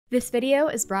This video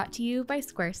is brought to you by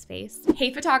Squarespace.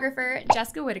 Hey photographer,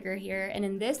 Jessica Whitaker here, and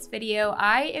in this video,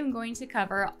 I am going to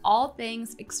cover all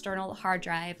things external hard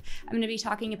drive. I'm going to be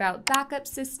talking about backup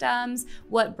systems,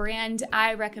 what brand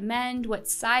I recommend, what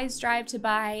size drive to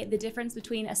buy, the difference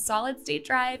between a solid state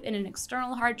drive and an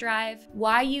external hard drive,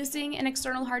 why using an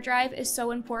external hard drive is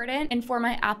so important, and for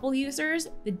my Apple users,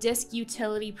 the disk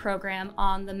utility program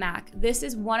on the Mac. This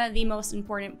is one of the most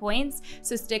important points,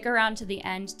 so stick around to the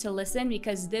end to listen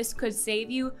because this could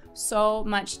save you so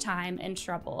much time and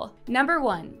trouble. Number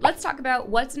one, let's talk about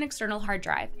what's an external hard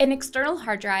drive. An external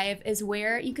hard drive is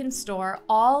where you can store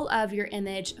all of your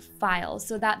image files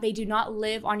so that they do not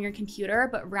live on your computer,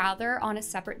 but rather on a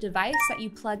separate device that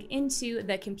you plug into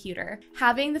the computer.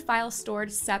 Having the files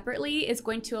stored separately is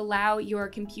going to allow your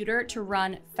computer to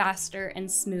run faster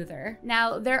and smoother.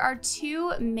 Now, there are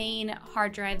two main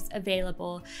hard drives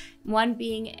available. One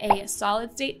being a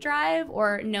solid state drive,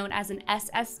 or known as an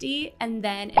SSD, and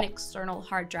then an external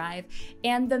hard drive.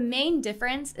 And the main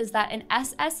difference is that an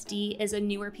SSD is a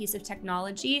newer piece of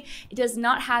technology. It does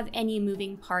not have any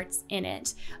moving parts in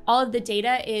it. All of the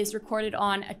data is recorded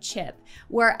on a chip,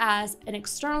 whereas an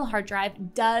external hard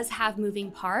drive does have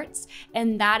moving parts,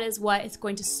 and that is what is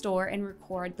going to store and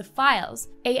record the files.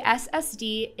 A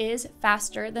SSD is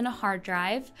faster than a hard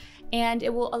drive, and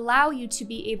it will allow you to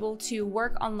be able to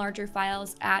work on larger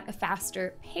files at a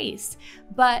faster pace.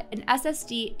 But an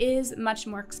SSD is much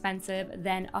more expensive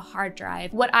than a hard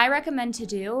drive. What I recommend to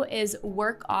do is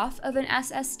work off of an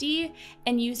SSD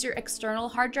and use your external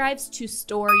hard drives to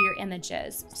store your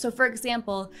images. So for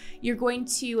example, you're going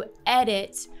to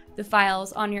edit the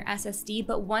files on your SSD,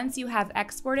 but once you have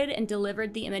exported and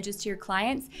delivered the images to your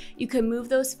clients, you can move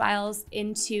those files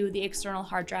into the external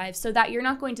hard drive so that you're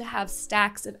not going to have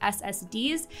stacks of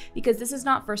SSDs, because this is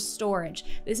not for storage.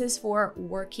 This is for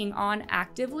working on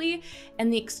actively,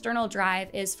 and the external drive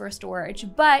is for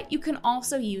storage, but you can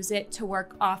also use it to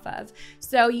work off of.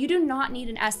 So you do not need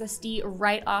an SSD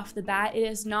right off the bat. It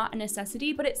is not a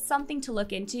necessity, but it's something to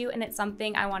look into, and it's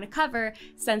something I want to cover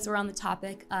since we're on the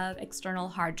topic of external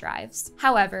hard drives.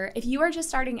 However, if you are just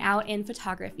starting out in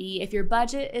photography, if your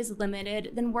budget is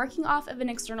limited, then working off of an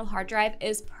external hard drive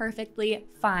is perfectly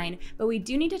fine, but we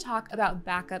do need to talk about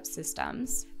backup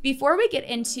systems. Before we get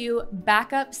into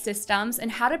backup systems and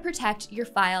how to protect your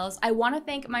files, I want to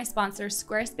thank my sponsor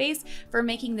Squarespace for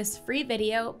making this free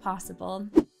video possible.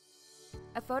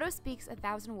 A photo speaks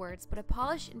 1,000 words, but a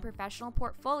polished and professional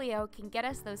portfolio can get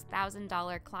us those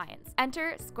 $1,000 clients.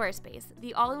 Enter Squarespace,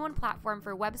 the all-in-one platform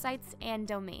for websites and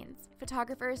domains.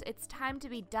 Photographers, it's time to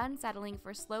be done settling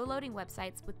for slow-loading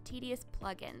websites with tedious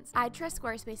plugins. I trust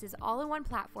Squarespace's all-in-one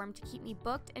platform to keep me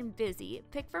booked and busy.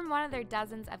 Pick from one of their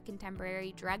dozens of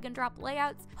contemporary drag-and-drop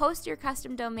layouts, host your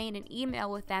custom domain and email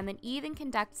with them, and even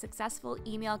conduct successful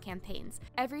email campaigns.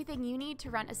 Everything you need to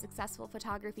run a successful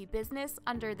photography business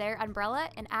under their umbrella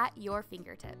and at your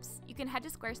fingertips. You can head to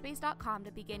squarespace.com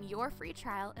to begin your free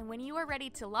trial, and when you are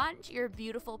ready to launch your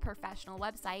beautiful professional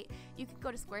website, you can go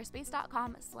to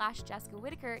squarespace.com/Jessica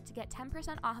Whitaker to get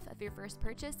 10% off of your first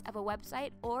purchase of a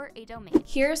website or a domain.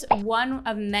 Here's one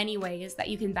of many ways that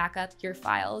you can back up your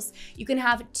files. You can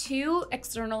have two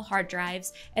external hard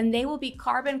drives, and they will be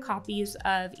carbon copies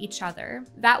of each other.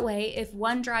 That way, if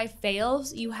one drive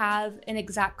fails, you have an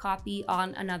exact copy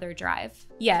on another drive.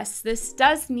 Yes, this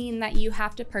does mean that you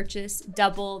have to purchase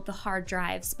double the hard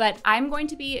drives, but I'm going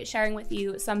to be sharing with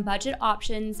you some budget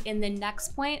options in the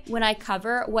next point when I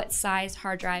cover what size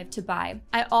hard drive to buy.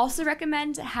 I also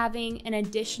recommend having an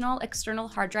additional external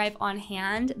hard drive on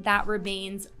hand that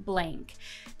remains blank.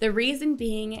 The reason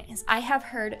being is I have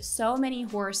heard so many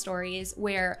horror stories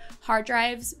where hard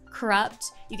drives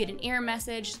corrupt, you get an error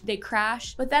message, they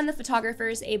crash, but then the photographer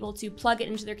is able to plug it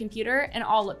into their computer and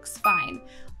all looks fine,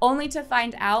 only to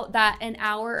find out that an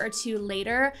hour or two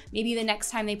later, maybe the next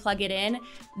time they plug it in,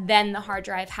 then the hard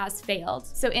drive has failed.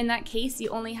 So in that case, you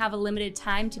only have a limited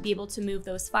time to be able to move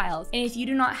those files. And if you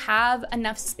do not have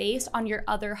enough space on your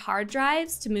other hard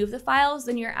drives to move the files,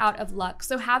 then you're out of luck.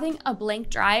 So having a blank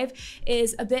drive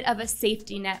is a bit of a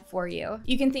safety net for you.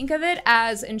 You can think of it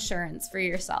as insurance for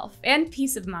yourself and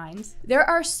peace of mind. There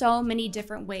are so many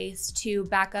different ways to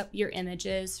back up your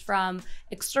images, from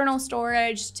external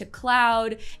storage to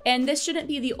cloud, and this shouldn't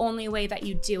be the only way that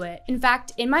you do it. In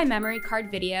fact, in my memory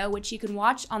card video, which you can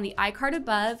watch on the iCard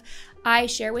above, I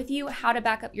share with you how to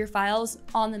back up your files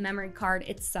on the memory card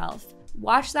itself.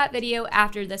 Watch that video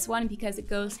after this one because it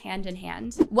goes hand in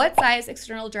hand. What size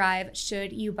external drive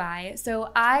should you buy?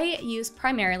 So I use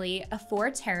primarily a 4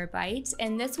 terabyte,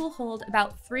 and this will hold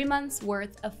about 3 months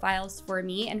worth of files for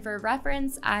me. And for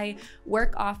reference, I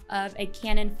work off of a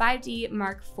Canon 5D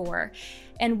Mark IV.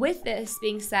 And with this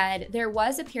being said, there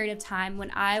was a period of time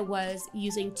when I was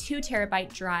using 2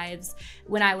 terabyte drives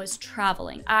when I was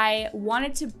traveling. I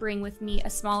wanted to bring with me a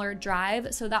smaller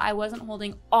drive so that I wasn't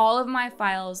holding all of my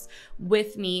files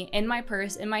with me in my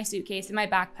purse, in my suitcase, in my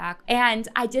backpack. And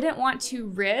I didn't want to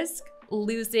risk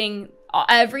losing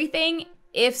everything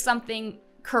if something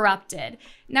corrupted.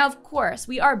 Now, of course,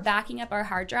 we are backing up our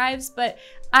hard drives, but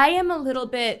I am a little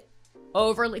bit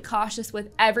overly cautious with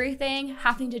everything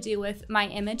having to do with my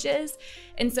images.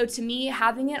 And so to me,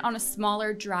 having it on a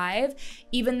smaller drive,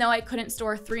 even though I couldn't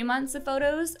store 3 months of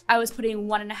photos, I was putting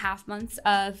 1.5 months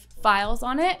of files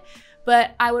on it,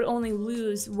 but I would only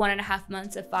lose 1.5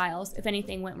 months of files if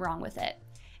anything went wrong with it.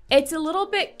 It's a little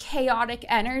bit chaotic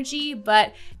energy,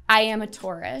 but I am a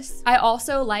Taurus. I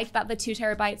also liked that the 2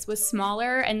 terabytes was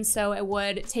smaller, and so it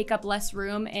would take up less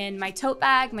room in my tote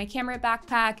bag, my camera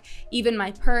backpack, even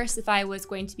my purse if I was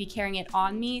going to be carrying it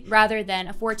on me, rather than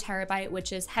a 4 terabyte,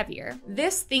 which is heavier.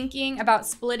 This thinking about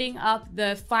splitting up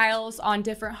the files on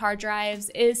different hard drives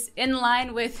is in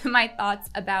line with my thoughts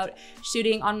about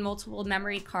shooting on multiple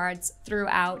memory cards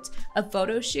throughout a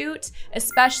photo shoot,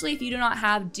 especially if you do not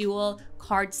have dual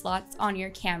card slots on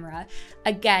your camera.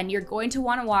 Again, you're going to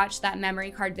want to watch that memory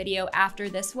card video after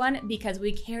this one because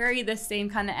we carry the same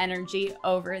kind of energy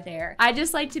over there. I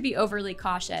just like to be overly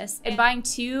cautious, and buying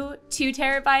 2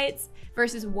 terabytes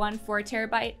versus 1 4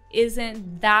 terabyte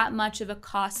isn't that much of a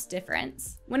cost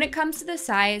difference. When it comes to the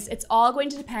size, it's all going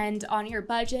to depend on your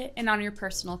budget and on your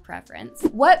personal preference.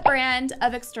 What brand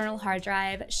of external hard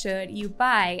drive should you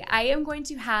buy? I am going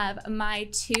to have my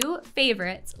 2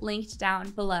 favorites linked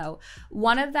down below.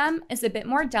 One of them is a bit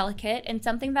more delicate and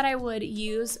something that I would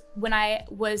use when I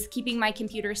was keeping my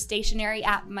computer stationary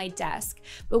at my desk.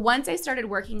 But once I started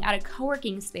working at a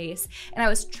co-working space and I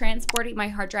was transporting my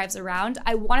hard drives around,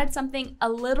 I wanted something a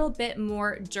little bit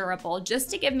more durable just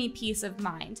to give me peace of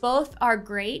mind. Both are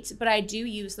great, but I do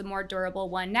use the more durable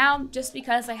one now just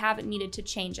because I haven't needed to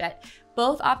change it.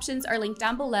 Both options are linked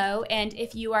down below, and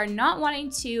if you are not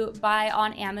wanting to buy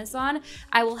on Amazon,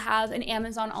 I will have an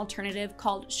Amazon alternative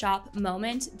called Shop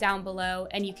Moment down below,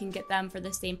 and you can get them for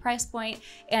the same price point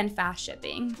and fast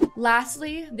shipping.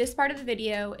 Lastly, this part of the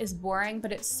video is boring,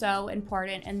 but it's so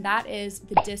important, and that is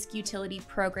the disk utility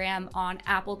program on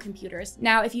Apple computers.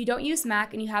 Now, if you don't use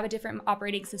Mac and you have a different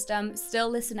operating system, still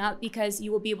listen up because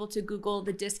you will be able to Google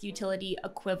the disk utility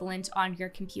equivalent on your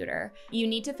computer. You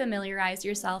need to familiarize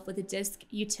yourself with the disk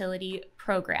utility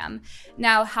program.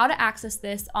 Now, how to access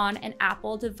this on an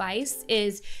Apple device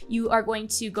is you are going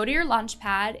to go to your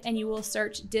Launchpad and you will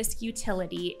search disk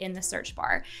utility in the search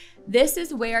bar. This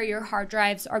is where your hard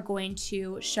drives are going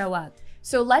to show up.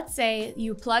 So let's say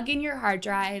you plug in your hard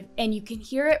drive and you can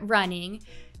hear it running,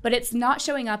 but it's not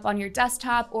showing up on your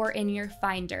desktop or in your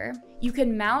Finder. You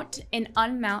can mount and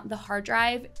unmount the hard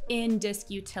drive in disk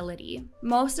utility.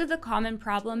 Most of the common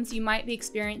problems you might be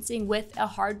experiencing with a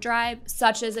hard drive,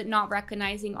 such as it not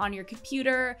recognizing on your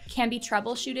computer, can be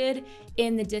troubleshooted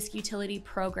in the disk utility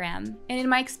program. And in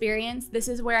my experience, this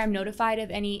is where I'm notified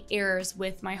of any errors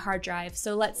with my hard drive.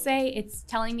 So let's say it's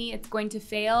telling me it's going to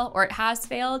fail or it has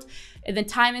failed, and the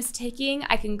time is ticking,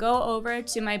 I can go over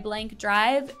to my blank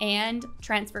drive and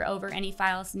transfer over any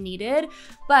files needed.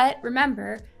 But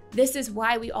remember, this is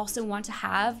why we also want to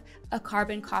have a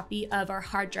carbon copy of our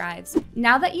hard drives.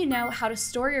 Now that you know how to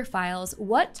store your files,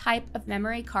 what type of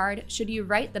memory card should you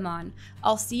write them on?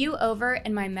 I'll see you over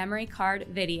in my memory card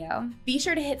video. Be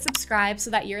sure to hit subscribe so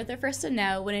that you're the first to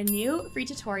know when a new free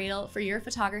tutorial for your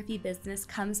photography business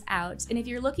comes out. And if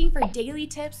you're looking for daily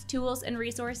tips, tools, and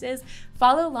resources,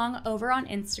 follow along over on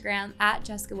Instagram at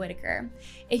Jessica Whitaker.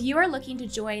 If you are looking to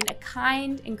join a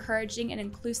kind, encouraging, and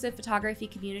inclusive photography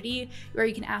community where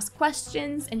you can ask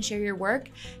questions and share your work,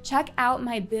 check out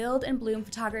my Build and Bloom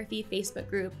Photography Facebook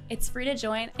group. It's free to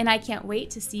join, and I can't wait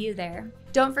to see you there.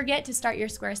 Don't forget to start your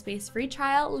Squarespace free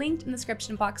trial linked in the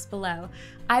description box below.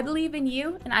 I believe in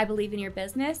you, and I believe in your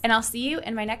business, and I'll see you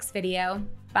in my next video.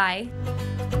 Bye.